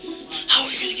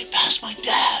It's my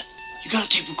dad. You got a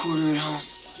tape recorder at home?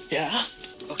 Yeah?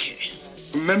 Okay.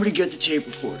 Remember to get the tape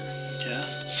recorder.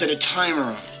 Yeah. Set a timer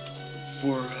on it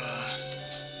for,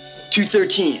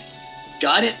 2:13.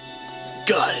 Got it?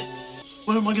 Got it.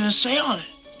 What am I gonna say on it?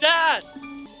 Dad!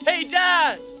 Hey,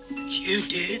 Dad! It's you,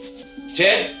 dude.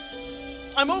 Ted?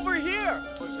 I'm over here!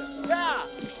 Yeah!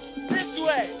 This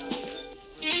way!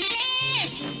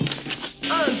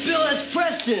 I'm Bill S.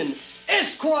 Preston,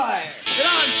 Esquire. And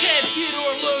I'm Ted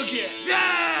Theodore Logan.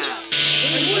 Yeah!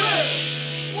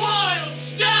 And we're Wild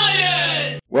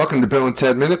Stallion! Welcome to Bill and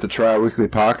Ted Minute, the tri-weekly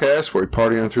podcast where we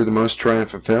party on through the most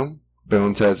triumphant film, Bill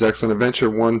and Ted's Excellent Adventure,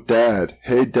 One Dad.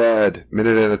 Hey Dad,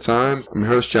 minute at a time. I'm your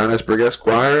host, John Esberg,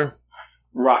 Esquire.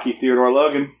 Rocky Theodore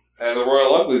Logan. And the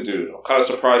Royal Ugly Dude. I'm kind of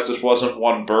surprised this wasn't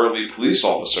one burly police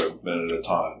officer a minute at a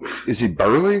time. Is he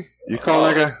burly? You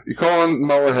calling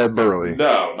mullet head burly?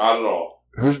 No, not at all.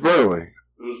 Who's burly?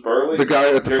 Who's burly? The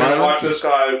guy at the You're going to filing? watch this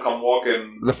guy come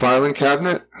walking... The filing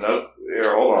cabinet? No,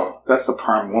 here, hold on. That's the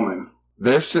prime woman.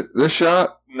 This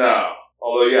shot? No.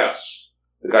 Although, yes.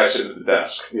 The guy sitting at the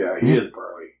desk. Yeah, he is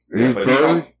burly. He's But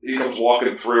burly? he comes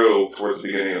walking through towards the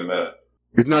beginning of the minute.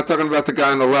 You're not talking about the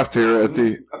guy on the left here at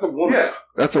the... That's a woman. Yeah.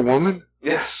 That's a woman?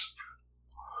 Yes.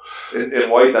 In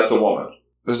white, that's a woman.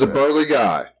 There's a burly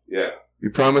guy. Yeah. You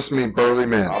promised me burly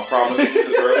man. I'll promise you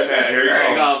the burly man. Here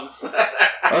he comes.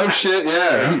 Oh shit,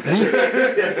 yeah.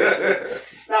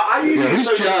 Now, I usually He's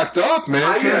say, jacked up, man.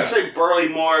 I usually say burly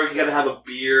more. You got to have a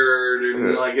beard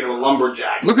and a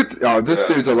lumberjack. Look at this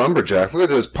dude's a lumberjack. Look at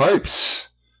those pipes.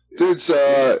 Dude's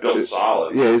He's built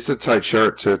solid. Yeah, it's a tight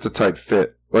shirt too. It's a tight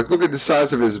fit. Like, look at the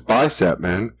size of his bicep,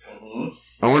 man. Mm-hmm.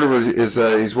 I wonder if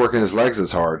he's working his legs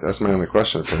as hard. That's my only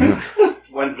question for him.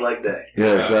 When's leg day?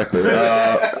 Yeah, exactly.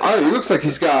 He looks like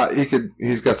he's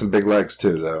got some big legs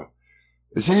too, though.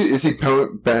 Is he? He's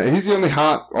the only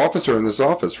hot officer in this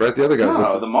office, right? The other guys.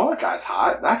 No, the mullet guy's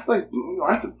hot. That's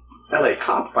that's a LA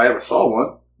cop if I ever saw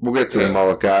one. We'll get to the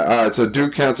mullet guy. All right, so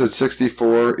dude counts at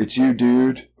 64. It's you,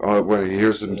 dude. When he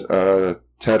hears him,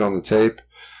 Ted on the tape.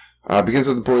 Begins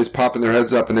with the boys popping their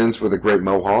heads up and ends with a great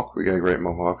mohawk. We got a great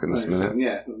mohawk in this minute.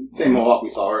 Yeah, same mohawk we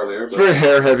saw earlier. It's a very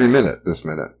hair-heavy minute, this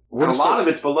minute. A lot of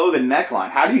it's below the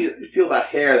neckline. How do you feel about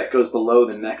hair that goes below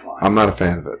the neckline? I'm not a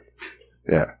fan of it.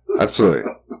 Yeah, absolutely.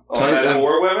 Men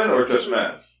or women, or just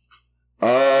men?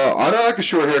 I don't like a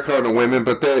short haircut on women,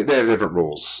 but they have different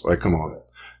rules. Like, come on.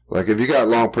 Like, if you got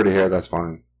long, pretty hair, that's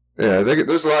fine. Yeah, they got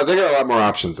a lot more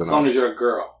options than us. As long as you're a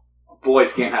girl.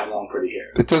 Boys can't have long, pretty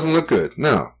hair. It doesn't look good.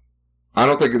 No. I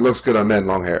don't think it looks good on men,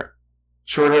 long hair.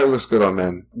 Short hair looks good on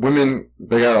men. Women,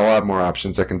 they got a lot more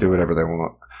options. They can do whatever they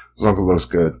want. As long as it looks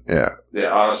good. Yeah.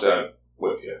 Yeah, honestly, I'm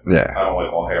with you. Yeah. I don't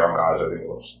like long hair on guys. I think it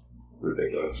looks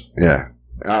ridiculous. Yeah.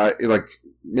 Like,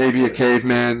 maybe a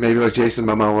caveman, maybe like Jason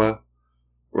Momoa,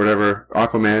 whatever.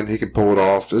 Aquaman, he could pull it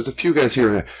off. There's a few guys here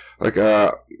and there. Like,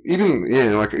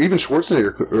 even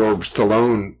Schwarzenegger or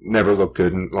Stallone never looked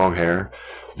good in long hair.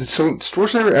 Did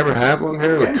Schwarzenegger ever have long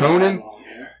hair? Like Conan?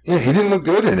 Yeah, he didn't look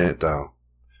good in it, though.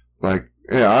 Like,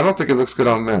 yeah, I don't think it looks good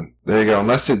on men. There you go.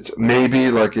 Unless it's maybe,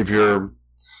 like, if you're...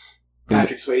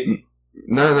 Patrick Swayze?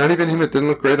 No, not even him. It didn't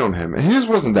look great on him. And his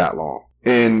wasn't that long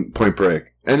in Point Break.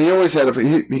 And he always had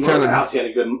he kind of... Roadhouse, he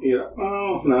had a good...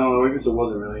 Oh, no, I guess it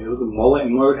wasn't really. It was a mullet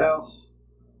in Roadhouse.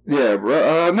 Yeah,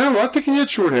 no, I think he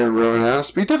had short hair in Roadhouse.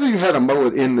 But he definitely had a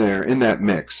mullet in there, in that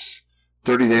mix.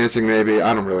 Dirty Dancing, maybe.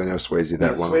 I don't really know Swayze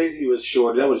that well. Swayze was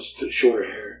short. That was shorter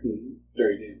hair in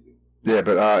Dirty Dancing. Yeah,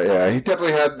 but yeah, he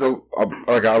definitely had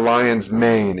like a lion's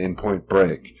mane in Point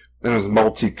Break. And it was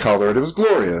multicolored. It was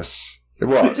glorious. It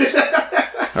was.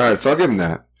 All right, so I'll give him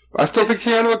that. I still think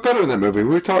Keanu looked better in that movie.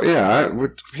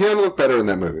 Keanu looked better in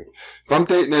that movie. If I'm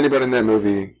dating anybody in that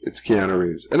movie, it's Keanu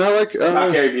Reeves. And I like...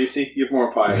 Not Gary Busey. You're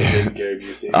more pious than Gary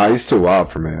Busey. He's too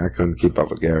wild for me. I couldn't keep up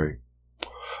with Gary.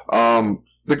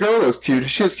 The girl looks cute.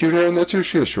 She has cute hair in that too.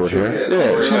 She has short hair.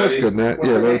 Yeah, she looks good in that.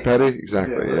 Yeah, Lori Petty.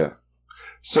 Exactly, yeah.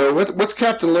 So what's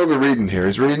Captain Logan reading here?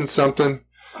 He's reading something.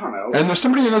 I don't know. And there's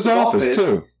somebody in his office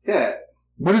too. Yeah.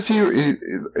 What is he?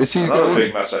 Is he Another going?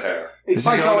 big mess of hair. He's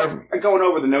going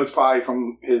over the notes probably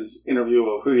from his interview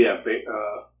of who do you have?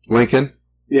 Lincoln.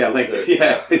 Yeah, Lincoln.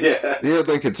 Yeah. Yeah,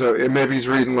 Lincoln. So maybe he's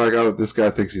reading like, oh, this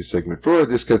guy thinks he's Sigmund Freud.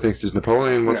 This guy thinks he's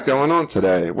Napoleon. What's going on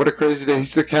today? What a crazy day.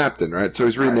 He's the captain, right? So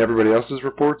he's reading everybody else's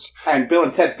reports. And Bill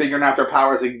and Ted figuring out their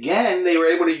powers again. They were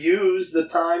able to use the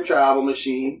time travel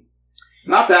machine.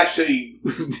 Not to actually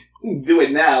do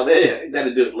it now. They got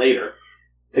to do it later.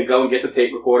 To go and get the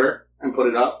tape recorder and put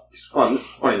it up. It's fun.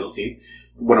 It's a funny little scene.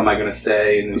 What am I going to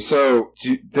say? And so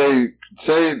they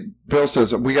say, Bill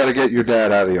says, we got to get your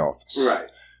dad out of the office. Right.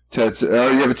 Ted says,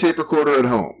 you have a tape recorder at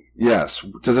home? Yes.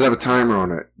 Does it have a timer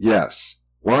on it? Yes.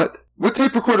 What? What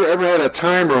tape recorder ever had a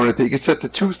timer on it that you could set to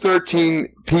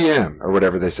 2:13 p.m. or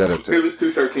whatever they set it to? It was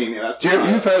 2:13. Yeah, that's. Do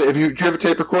you have a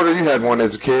tape recorder? You had one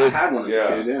as a I kid. had one as a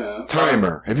kid. Yeah.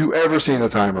 Timer. Have you ever seen a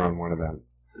timer on one of them?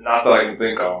 Not that I can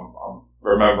think of. I'm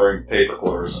remembering tape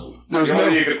recorders. There's the only no-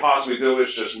 thing you could possibly do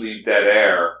is just leave dead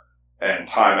air and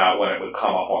time out when it would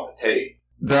come up on the tape.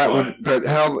 But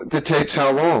how the tapes?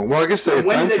 How long? Well, I guess they.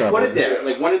 When did they put it there?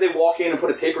 Like, when did they walk in and put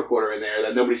a tape recorder in there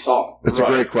that nobody saw? That's a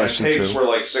great question and tapes too. were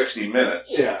like 60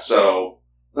 minutes. Yeah. So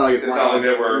It's not like it's not like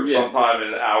they were Yeah. sometime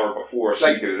an hour before Like-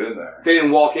 sneaking it in there. They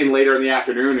didn't walk in later in the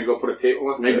afternoon and go put a tape.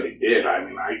 Well, maybe they did. I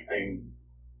mean,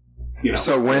 you know.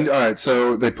 So when? All right.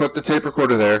 So they put the tape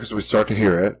recorder there because we start to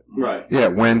hear it. Right. Yeah.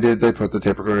 When did they put the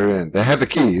tape recorder in? They have the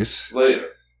keys. Later.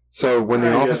 So when the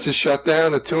Yeah. office is shut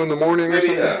down at 2 a.m. or Maybe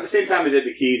something. at the same time they did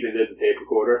the keys, they did the tape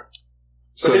recorder.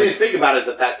 So But they didn't think about it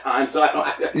at that time, so I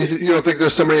don't. you don't think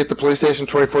there's somebody at the police station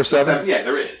 24/7? Yeah,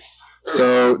 there is.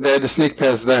 So they had to sneak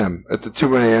past them at the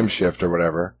 2 a.m. shift or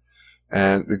whatever,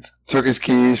 and they took his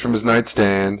keys from his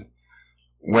nightstand,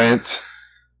 went,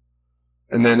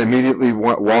 and then immediately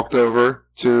walked over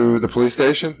to the police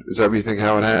station. Is that what you think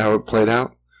how it played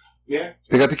out? Yeah.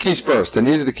 They got the keys first. They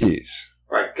needed the keys.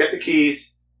 Right. Get the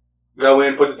keys. Go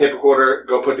in. Put the tape recorder.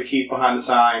 Go put the keys behind the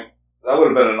sign. That would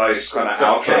have been a nice kind of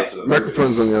outro to the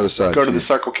Microphone's on the other side. Go to the Chief.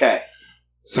 Circle K.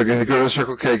 So go to the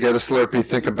Circle K, get a Slurpee,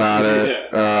 think about it.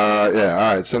 Yeah,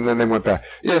 all right. So then they went back.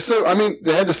 Yeah, so, I mean,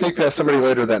 they had to sneak past somebody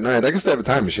later that night. I guess they have a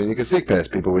time machine. You can sneak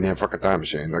past people when you have a fucking time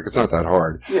machine. Like, it's not that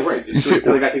hard. Yeah, right. You Just see-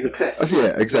 until the guy takes a piss.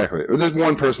 Yeah, exactly. There's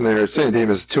one person there. St.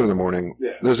 Demas, 2 a.m.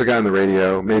 Yeah. There's a guy on the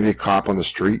radio, maybe a cop on the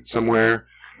street somewhere.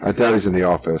 I doubt he's in the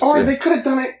office. Or Yeah. they could have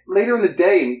done it later in the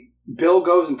day, and Bill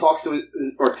goes and talks to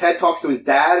or Ted talks to his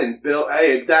dad, and Bill,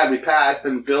 hey, Dad, we passed,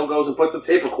 and Bill goes and puts the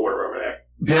tape recorder over there.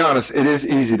 Be honest, it is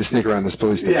easy to sneak around this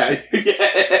police station. Yeah.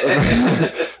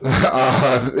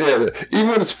 Yeah, even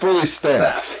when it's fully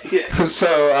staffed. Yeah.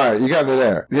 So, all right, you got me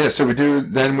there. Yeah, so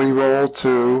then we roll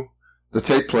to the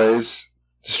tape plays,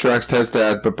 distracts Ted's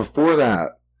dad, but before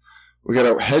that, we got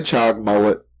a hedgehog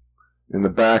mullet in the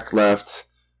back left.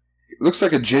 It looks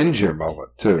like a ginger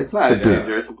mullet, too. It's not to a boot.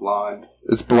 ginger, it's a blonde.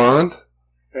 It's blonde?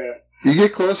 Yeah. You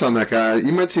get close on that guy,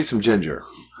 you might see some ginger.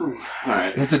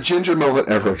 Alright. Is a ginger mullet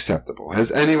ever acceptable?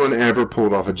 Has anyone ever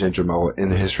pulled off a ginger mullet in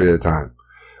the history of the time?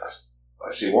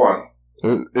 I see one.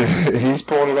 He's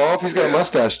pulling it off. He's got a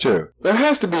mustache too. There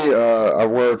has to be a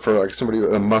word for like somebody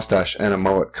with a mustache and a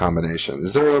mullet combination.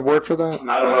 Is there a word for that?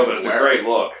 I don't know, but it's a great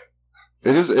look.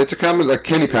 It is. It's a common like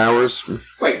Kenny Powers.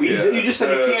 Wait, Yeah. you just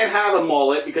said you can't have a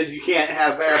mullet because you can't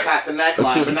have hair past the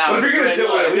neckline. But now But if you're gonna it's do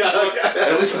it, at least look, Yeah.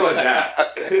 at least look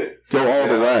that. Go all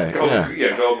the way. Go,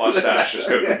 Yeah. go mustache. Just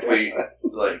go complete.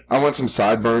 Like I want some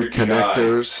sideburn Creepy guy.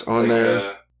 connectors on like,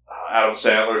 there. Adam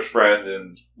Sandler's friend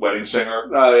in Wedding Singer.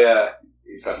 Oh yeah.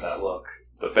 He's got that look.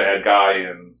 The bad guy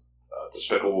in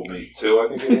Despicable Me 2, I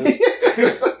think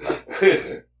it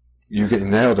is. You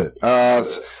nailed it.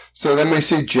 So then we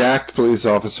see Jack, police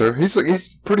officer. He's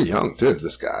pretty young too.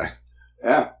 This guy,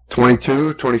 Yeah.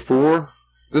 22, 24.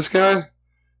 This guy.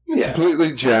 Yeah.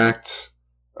 Completely jacked.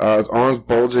 His arms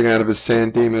bulging out of his San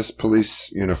Dimas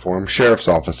police uniform. Sheriff's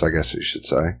office, I guess you should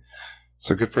say.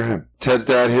 So good for him. Ted's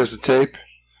dad hears the tape.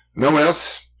 No one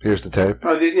else hears the tape.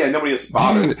 Oh, yeah. Nobody else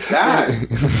bothers. Dad.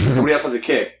 Nobody else has a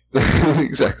kid.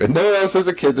 Exactly. No one else has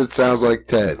a kid that sounds like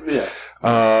Ted.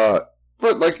 Yeah.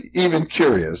 But, like, even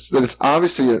curious that it's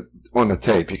obviously on the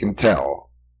tape. You can tell.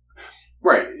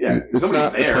 Right. Yeah. It's Nobody's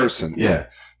not there. the person. Yeah.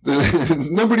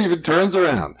 Nobody even turns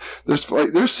around.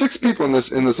 There's 6 people in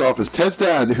this office. Ted's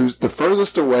dad, who's the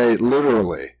furthest away,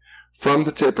 literally, from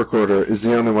the tape recorder, is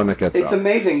the only one that gets It's up.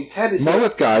 amazing. Ted is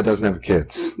Mullet guy doesn't have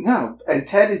kids. No, and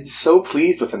Ted is so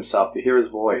pleased with himself to hear his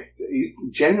voice. He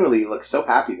genuinely looks so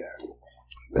happy there.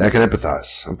 I can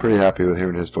empathize. I'm pretty happy with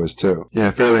hearing his voice, too.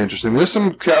 Yeah, fairly interesting. There's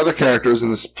some other characters in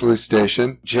this police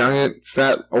station. Giant,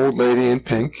 fat old lady in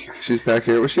pink. She's back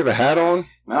here. Does she have a hat on?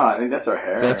 No, I think that's her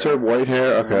hair. That's her white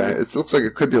hair? Okay. It looks like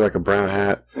it could be like a brown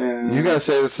hat. Yeah. You guys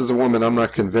say this is a woman. I'm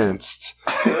not convinced.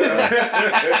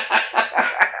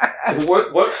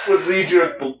 What would lead you to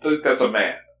think that's a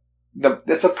man?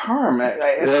 That's a perm.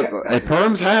 A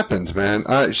perm's happened, man.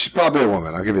 She's probably a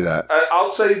woman. I'll give you that. I'll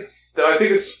say that I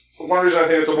think it's one reason I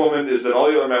think it's a woman is that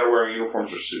all the other men are wearing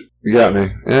uniforms or suits. You got me.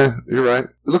 Yeah, you're right.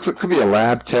 It looks like it could be a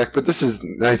lab tech, but this is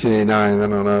 1989. I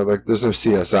don't know. Like, there's no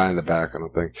CSI in the back, I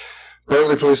don't think.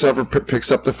 Burley police officer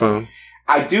picks up the phone.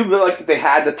 I do like that they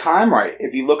had the time right.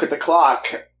 If you look at the clock,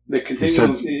 the He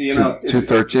continuum, said it's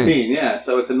 2:13. Yeah,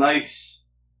 so it's a nice,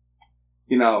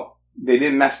 they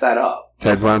didn't mess that up.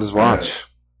 Ted wound his watch.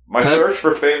 My Ted- search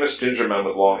for famous ginger men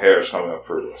with long hair is coming up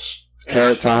fruitless.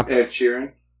 Carrot Top. Ed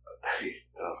Sheeran.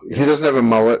 He doesn't have a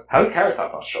mullet. How did Carrot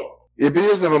Top not show up? Yeah, but he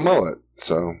doesn't have a mullet,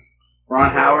 so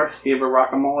Ron Howard, he ever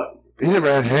rock a mullet? he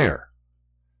never had hair.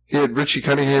 He had Richie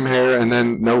Cunningham hair and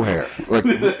then no hair. Like,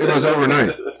 it was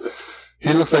overnight.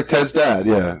 He looks like Ted's dad,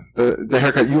 yeah. The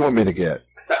haircut you want me to get.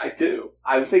 I do.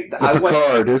 I think The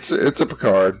Picard. It's a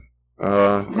Picard.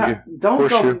 Don't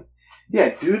horseshoe. go.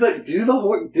 Yeah,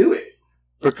 do it.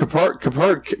 But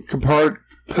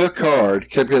Picard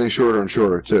kept getting shorter and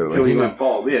shorter, too. Until he knew- went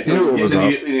bald. Yeah, he knew what was up.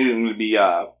 He needed him to be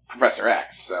Professor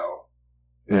X. So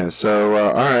Yeah, so,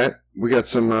 all right. We got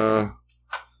some, a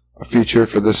feature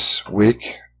for this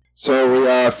week. So,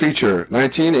 we, feature,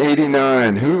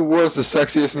 1989. Who was the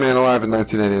sexiest man alive in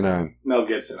 1989? Mel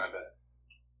Gibson, I bet.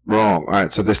 Wrong. All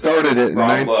right, so they started it in...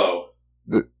 Ron Lowe.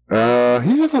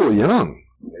 He was a little young.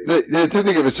 They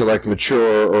didn't give it to, like,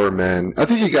 mature or men. I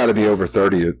think you got to be over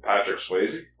 30. Patrick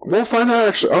Swayze. We'll find out,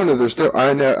 actually. Oh, no, there's no... I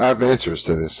have answers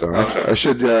to this, so Okay. I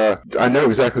should... I know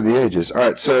exactly the ages. All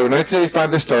right, so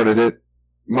 1985, they started it.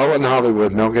 Mullet in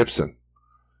Hollywood, Mel Gibson.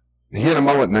 He had a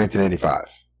mullet in 1985.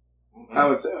 I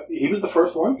would say he was the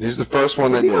first one. He was the first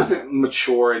one that He did. wasn't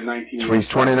mature in 1980. He's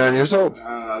 29 years old.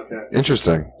 Okay.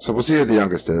 Interesting. So we'll see who the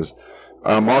youngest is.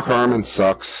 Mark Harmon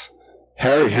sucks.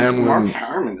 Harry Hamlin... Mark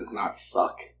Harmon does not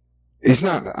suck. He's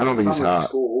not... I don't think he's Summer hot.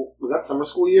 School. Was that summer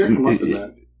school year? It must have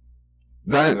been.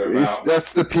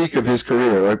 That's the peak of his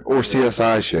career, like, or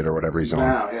CSI shit or whatever he's on.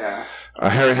 Wow, yeah.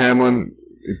 Harry Hamlin,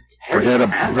 Hamlin?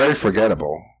 very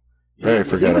forgettable. Very He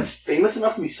forgettable. was famous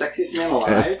enough to be sexiest man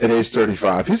alive. At age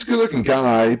 35. He's a good looking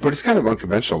guy, but he's kind of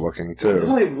unconventional looking, There's too.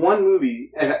 only one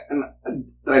movie that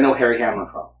I know Harry Hamlin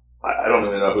from. I don't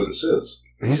even know who this is.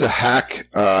 He's a hack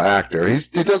actor. He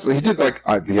did like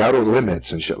The Outer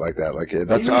Limits and shit like that. Like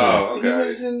that's he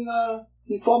was in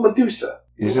he fought Medusa.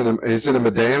 he's in a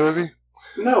Medea movie.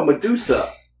 No, Medusa.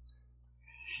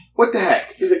 What the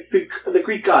heck? The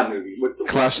Greek god movie.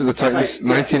 Clash of the Titans, Yes.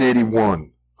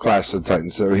 1981. Clash of the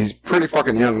Titans. So he's pretty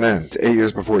fucking young then. It's 8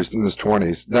 years before he's in his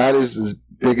 20s. That is his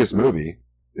biggest movie.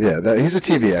 Yeah, he's a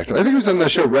TV actor. I think he was on that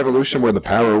show Revolution where the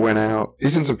power went out.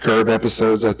 He's in some Curb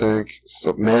episodes, I think.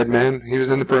 So, Mad Men. He was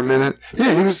in it for a minute.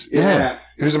 Yeah, he was. Yeah,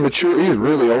 he was a mature. He was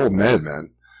really old Mad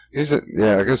Men. I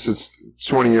guess it's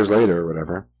 20 years later or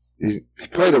whatever. He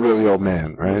played a really old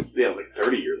man, right? Yeah, it was like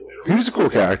 30 years later. He was a cool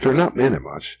character, not in it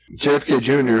much. JFK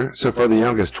Jr., so far the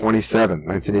youngest, 27,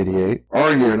 1988. Our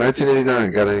year,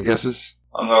 1989. Got any guesses?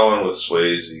 I'm going with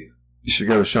Swayze. You should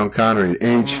go with Sean Connery.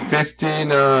 Age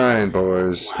 59,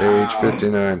 boys. Wow. Age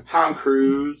 59. Tom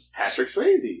Cruise, Patrick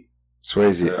Swayze,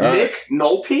 Swayze. Nick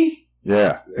Nolte.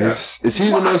 Yeah. Yeah. Is he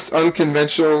the most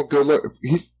unconventional good look?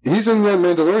 He's in The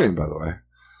Mandalorian, by the way.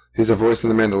 He's a voice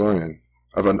in The Mandalorian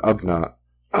of an Ugnaught.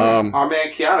 Our man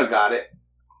Keanu got it.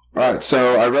 All right,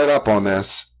 so I read up on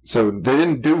this. So they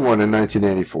didn't do one in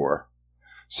 1984.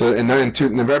 So in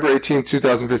November 18,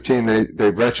 2015,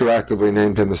 they retroactively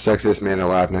named him the sexiest man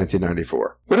alive,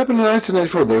 1994. What happened in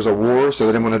 1994? There was a war, so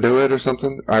they didn't want to do it or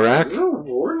something? Iraq? Was there a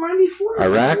war in 94?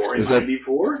 Iraq? War in Is that-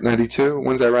 94? 92?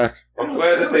 When's Iraq? I'm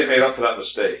glad that they made up for that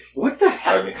mistake. What the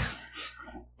hell? I mean,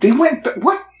 They went.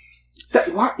 What?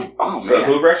 What? Oh, so man.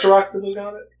 who retroactively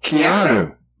got it?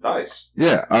 Keanu. Nice.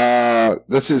 Yeah,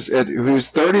 this is Ed, he was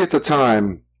 30 at the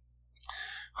time.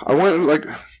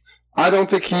 I don't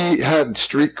think he had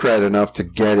street cred enough to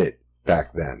get it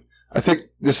back then. I think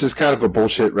this is kind of a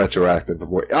bullshit retroactive. He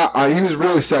was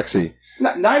really sexy. He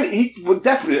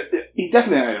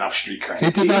definitely had enough street cred.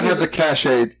 He did not have the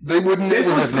cachet. They wouldn't.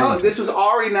 This was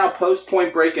already now post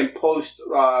Point Break and post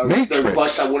Matrix. the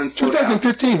bus that wouldn't slow down.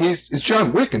 2015. It's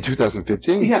John Wick in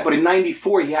 2015. Yeah, but in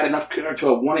 94 he had enough cred to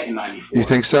have won it in 94. You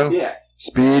think so? Yes.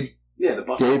 Speed. Yeah, the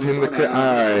bus Gave him the cred.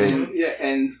 Alright. Yeah,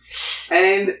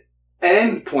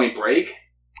 and Point Break.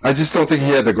 I just don't think he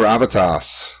had the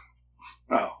gravitas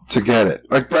to get it.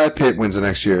 Like Brad Pitt wins the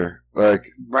next year. Like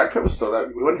Brad Pitt was still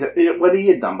that. What he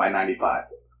had done by 95?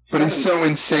 But he's so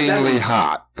insanely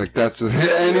hot. Like that's,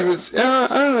 and he was. I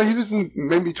don't know. He was in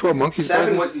maybe 12 Monkeys.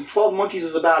 12 Monkeys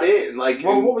was about it. And like,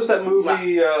 Well, what was that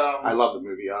movie? I love the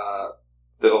movie.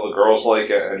 That all the girls like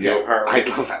it, and you apparently.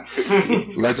 I love that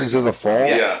movie. Legends of the Fall.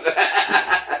 Yes.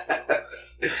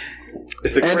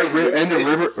 It's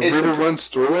a river runs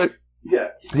through it. Yeah.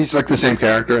 He's like the same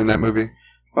character in that movie.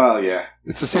 Well, yeah.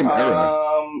 It's the same era.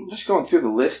 Just going through the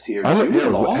list here.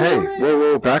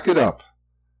 Whoa, back it up.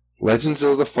 Legends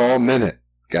of the Fall minute,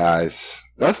 guys.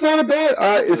 That's not a bad.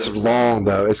 It's long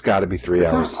though. It's got to be 3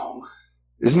 hours. Not long.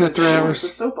 Isn't it 3 hours?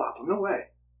 It's a soap opera. No way.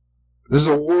 There's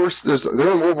a war.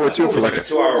 They're in World War II for like a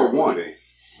 2-hour movie.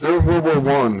 They're in World War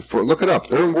One for. Look it up.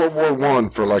 They're in World War One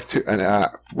for like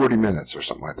 40 minutes or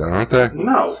something like that, aren't they?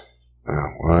 No. Oh,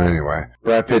 well, anyway.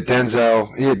 Brad Pitt,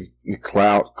 Denzel, he had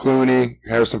clout. Clooney,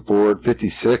 Harrison Ford,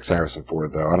 56 Harrison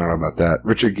Ford, though. I don't know about that.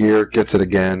 Richard Gere gets it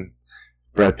again.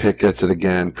 Brad Pitt gets it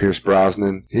again. Pierce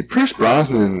Brosnan. Pierce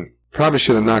Brosnan probably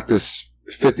should have knocked this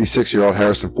 56-year-old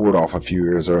Harrison Ford off a few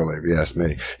years earlier, if you ask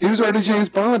me. He was already James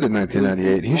Bond in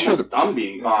 1998. He should have done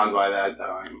being Bond by that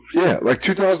time. Yeah, like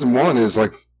 2001 is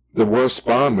like the worst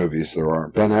Bond movies there are.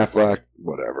 Ben Affleck,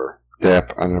 whatever.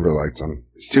 Depp, I never liked him.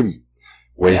 He's too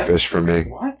wayfish for me.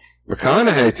 What?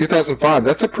 McConaughey, 2005,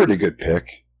 that's a pretty good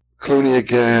pick. Clooney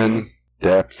again.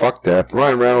 Depp, fuck Depp.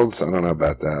 Ryan Reynolds, I don't know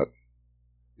about that.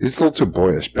 He's a little too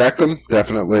boyish. Beckham,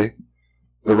 definitely.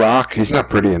 The Rock, he's not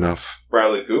pretty enough.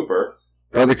 Bradley Cooper.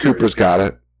 Bradley Cooper's got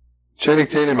it. Channing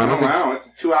Tatum, I don't think... Wow, it's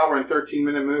a 2-hour and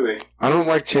 13-minute movie. I don't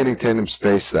like Channing Tatum's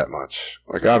face that much.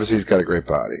 Like, obviously he's got a great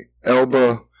body.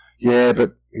 Elba, yeah,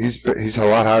 but he's a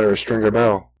lot hotter than Stringer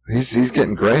Bell. He's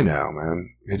getting gray now,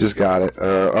 man. He just got it.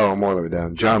 I'm all the way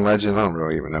down. John Legend, I don't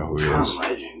really even know who he is. John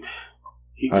Legend.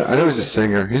 I know he's a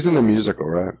singer. He's in the musical,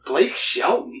 right? Blake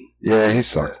Shelton. Yeah, he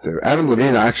sucks too. Adam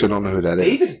Levine, I actually don't know who that is.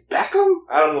 David Beckham?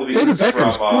 Adam Levine. David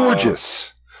Beckham's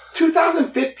gorgeous.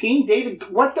 2015, David,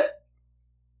 what the?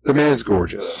 The man's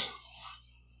gorgeous.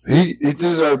 He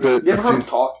deserved it. You ever heard him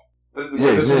talk?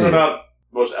 This isn't about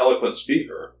most eloquent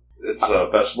speaker. It's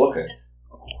best looking.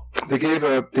 They gave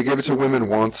it to women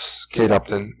once, Kate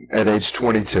Upton, at age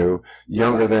 22,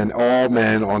 younger than all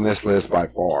men on this list by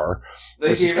far. They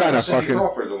Which is gave kind it of to Cindy fucking...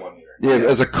 Crawford the one year. Yeah,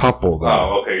 as a couple, though.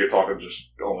 Oh, okay, you're talking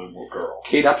just only one girl.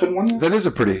 Kate Upton won this? That is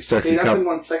a pretty sexy Kate couple. Upton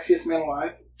won Sexiest Man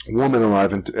Alive? Woman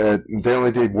alive, and they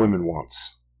only did women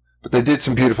once. But they did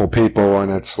some beautiful people,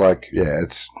 and it's like, yeah,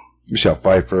 it's Michelle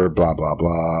Pfeiffer, blah, blah,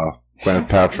 blah, Gwyneth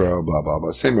Paltrow, blah, blah,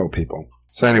 blah. Same old people.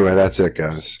 So anyway, that's it,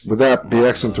 guys. With that, be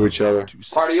excellent to each other.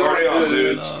 Party on,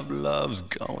 dudes. Love's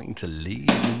going to leave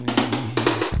me.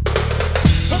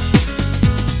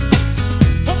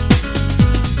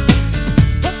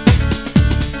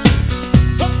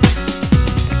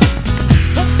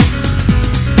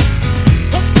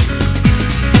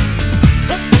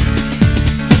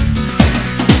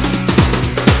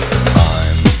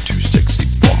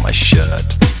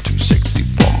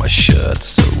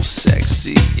 So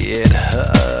sexy it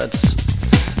hurts,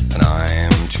 and I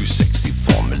am too sick